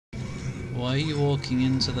Why are you walking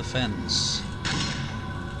into the fence?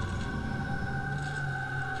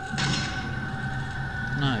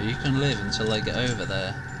 No, you can live until I get over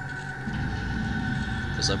there.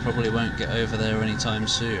 Because I probably won't get over there anytime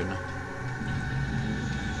soon.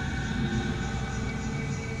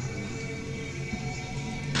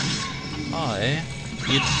 Hi.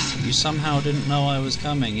 You somehow didn't know I was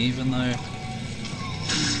coming, even though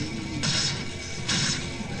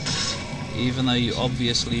you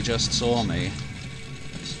obviously just saw me.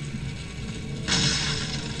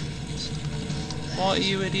 What are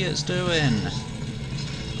you idiots doing?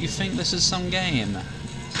 You think this is some game?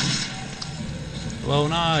 Well,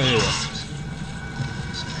 no.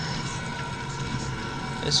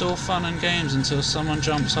 It's all fun and games until someone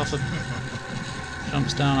jumps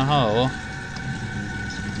down a hole.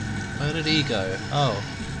 Where did he go? Oh.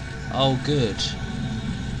 Oh, good.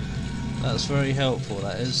 That's very helpful,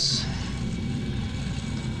 that is.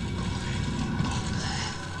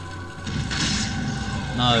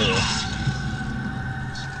 No.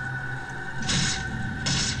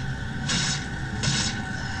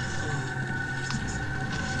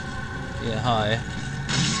 Yeah, hi.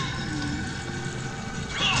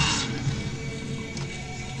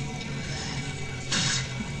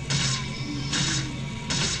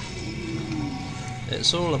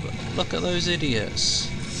 It's all about... Look at those idiots.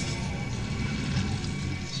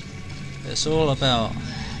 It's all about...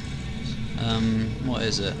 what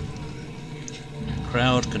is it?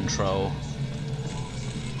 Crowd control.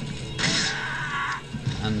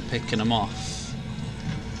 And picking them off.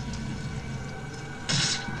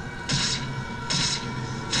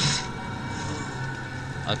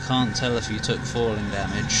 I can't tell if you took falling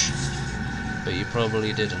damage, but you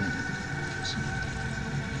probably didn't.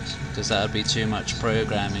 Because that would be too much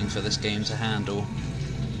programming for this game to handle.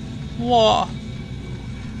 What?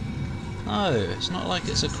 No, it's not like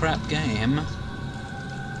it's a crap game.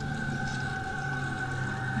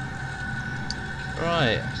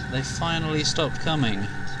 Right, they finally stopped coming.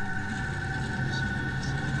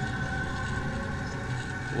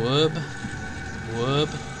 Whoop. Whoop.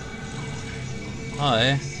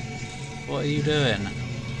 Hi. What are you doing?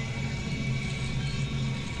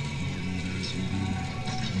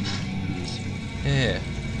 Here.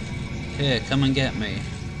 Here, come and get me.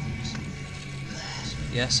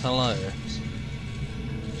 Yes, hello.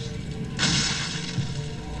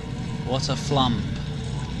 What a flump.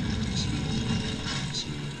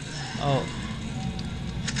 Oh.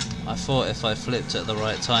 I thought if I flipped at the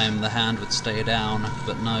right time the hand would stay down,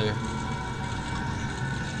 but no.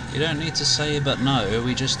 You don't need to say but no,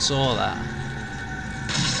 we just saw that.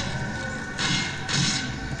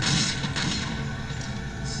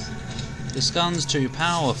 This gun's too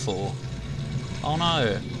powerful. Oh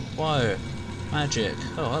no. Whoa. Magic.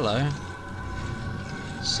 Oh, hello.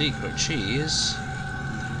 Secret cheese.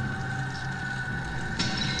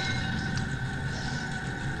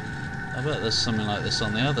 I bet there's something like this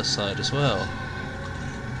on the other side as well.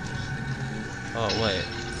 Oh wait.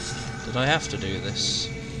 Did I have to do this?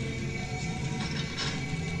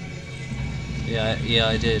 Yeah,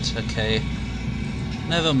 I did. Okay.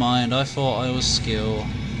 Never mind, I thought I was skill.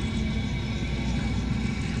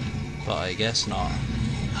 But I guess not.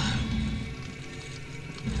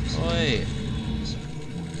 Oi!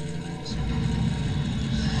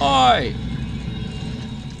 Oi!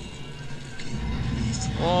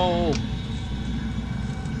 Oh!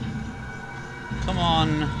 Come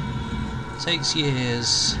on! Takes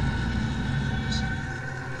years.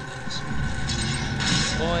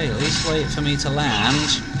 Oi, at least wait for me to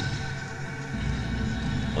land.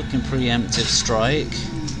 Fucking preemptive strike.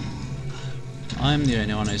 I'm the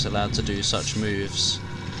only one who's allowed to do such moves.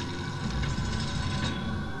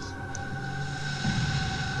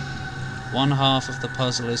 One half of the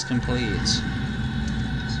puzzle is complete.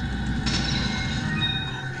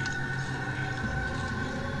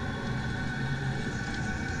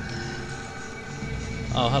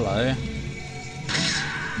 Oh, hello.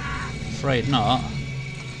 Afraid not.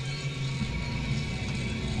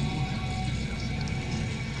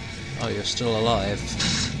 Oh, you're still alive.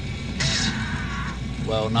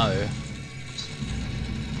 Well, no.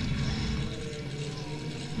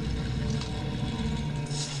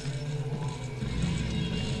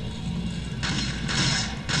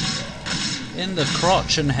 In the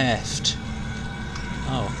crotch and heft.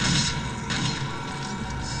 Oh.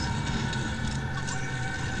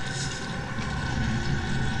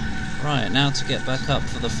 Right, now to get back up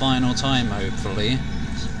for the final time, hopefully.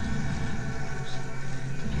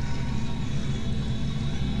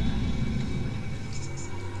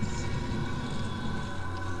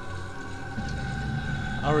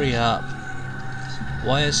 Hurry up.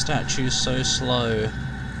 Why are statues so slow?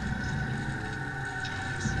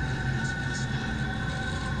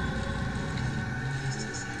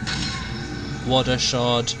 What a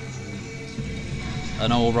shot.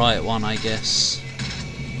 An alright one, I guess.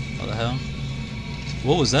 What the hell?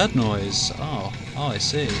 What was that noise? Oh, I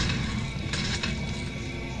see.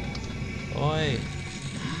 Oi.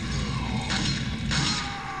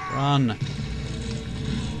 Run.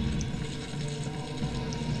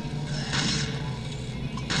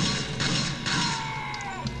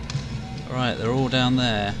 Right, they're all down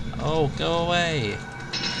there. Oh, go away.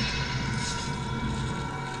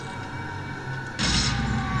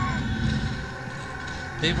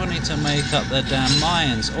 People need to make up their damn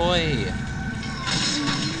minds. Oi!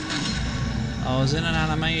 I was in an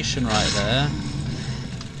animation right there.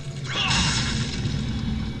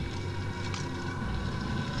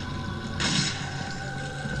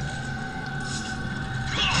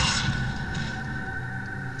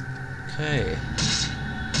 Okay.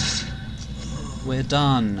 We're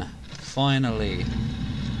done. Finally.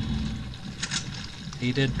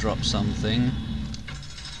 He did drop something.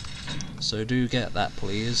 So do get that,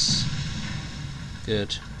 please.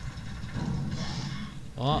 Good.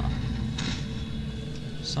 What?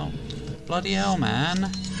 So bloody hell, man.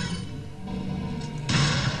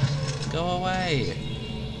 Go away.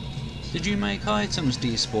 Did you make items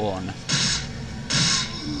despawn?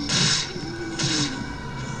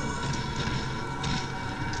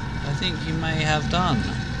 I think you may have done.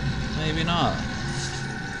 Maybe not.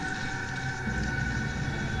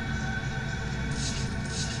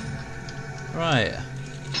 Right.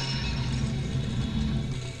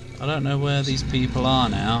 I don't know where these people are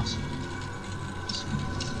now.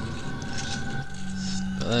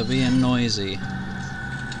 But they're being noisy.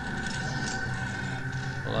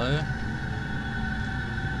 Hello?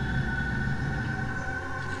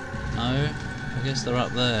 No? I guess they're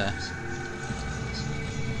up there.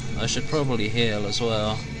 I should probably heal as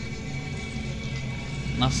well.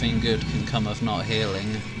 Nothing good can come of not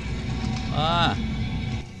healing. Ah!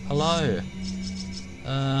 Hello?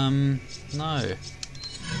 No.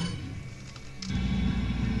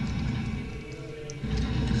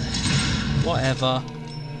 Whatever.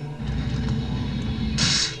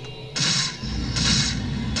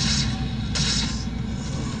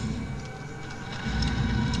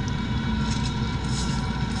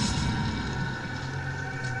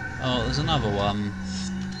 Oh, there's another one.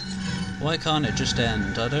 Why can't it just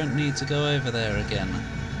end? I don't need to go over there again.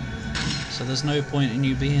 So there's no point in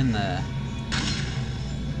you being there.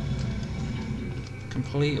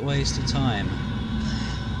 Complete waste of time.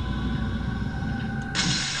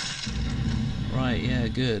 Right, yeah,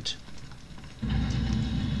 good.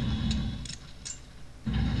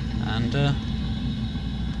 And,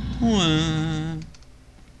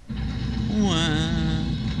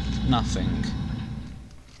 nothing.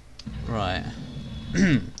 Right.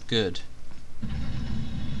 Good.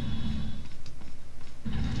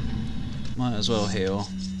 Might as well heal.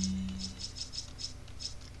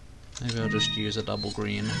 Maybe I'll just use a double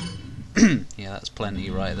green. Yeah, that's plenty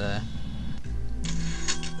right there.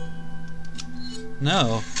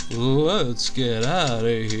 Now, let's get out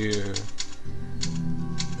of here.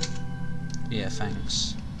 Yeah,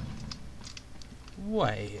 thanks.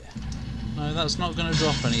 Wait. No, that's not going to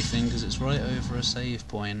drop anything because it's right over a save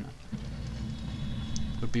point.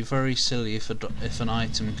 It would be very silly if an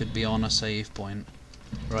item could be on a save point.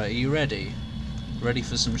 Right, are you ready? Ready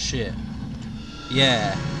for some shit?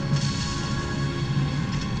 Yeah.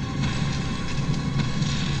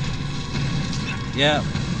 Yep.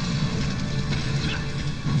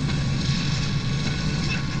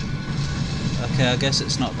 Okay, I guess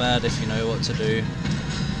it's not bad if you know what to do.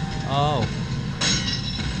 Oh.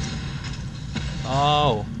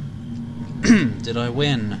 Oh. Did I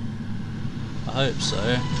win? I hope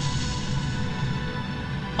so.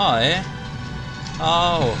 Hi.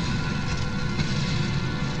 Oh.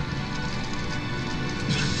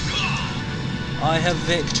 I have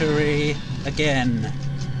victory again.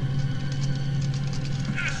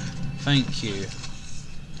 Thank you.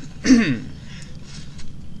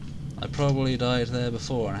 I probably died there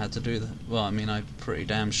before and had to do the... Well, I mean, I'm pretty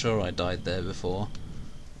damn sure I died there before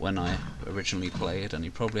when I originally played, and you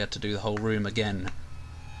probably had to do the whole room again.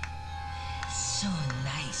 So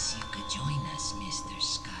nice you could join us, Mr.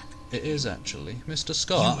 Scott. It is actually. Mr.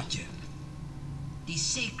 Scott? You again. The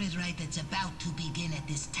sacred rite that's about to begin at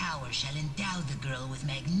this tower shall endow the girl with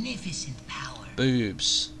magnificent power.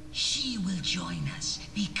 Boobs. She will join us,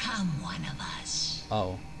 become one of us.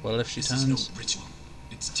 Oh, well if she turns... This is no ritual.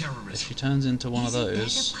 It's terrorism. If she turns into one of Isn't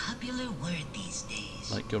those, that a popular word these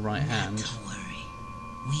days? like your right hand... Not to worry.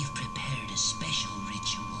 We've prepared a special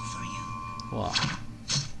ritual for you. What?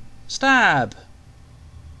 Stab!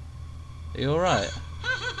 Are you alright?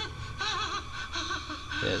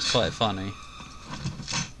 Yeah, it's quite funny.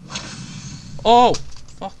 Oh!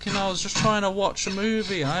 Fucking hell, I was just trying to watch a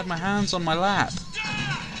movie. I had my hands on my lap.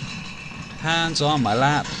 Hands on my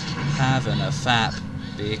lap, having a fap.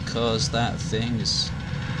 Because that thing is...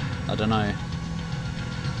 I don't know.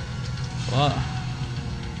 What?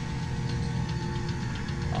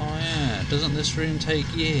 Oh yeah, doesn't this room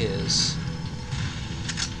take years?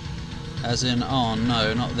 As in, oh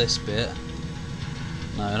no, not this bit.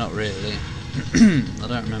 No, not really. I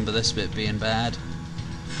don't remember this bit being bad.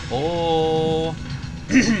 Oh,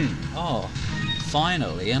 oh,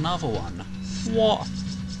 finally another one. What?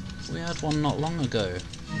 We had one not long ago.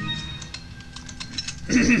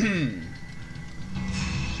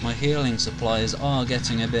 My healing supplies are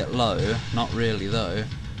getting a bit low. Not really though.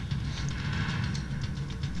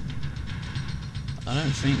 I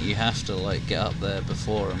don't think you have to like get up there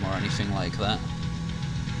before him or anything like that.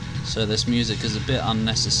 So this music is a bit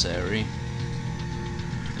unnecessary.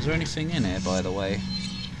 Is there anything in here, by the way?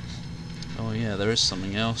 Oh yeah, there is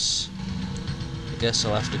something else. I guess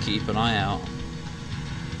I'll have to keep an eye out.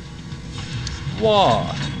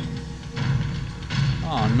 What?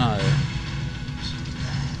 Oh no.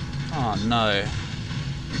 Oh no.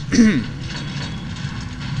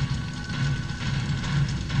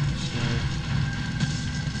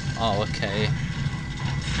 Oh, okay.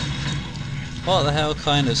 What the hell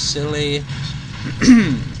kind of silly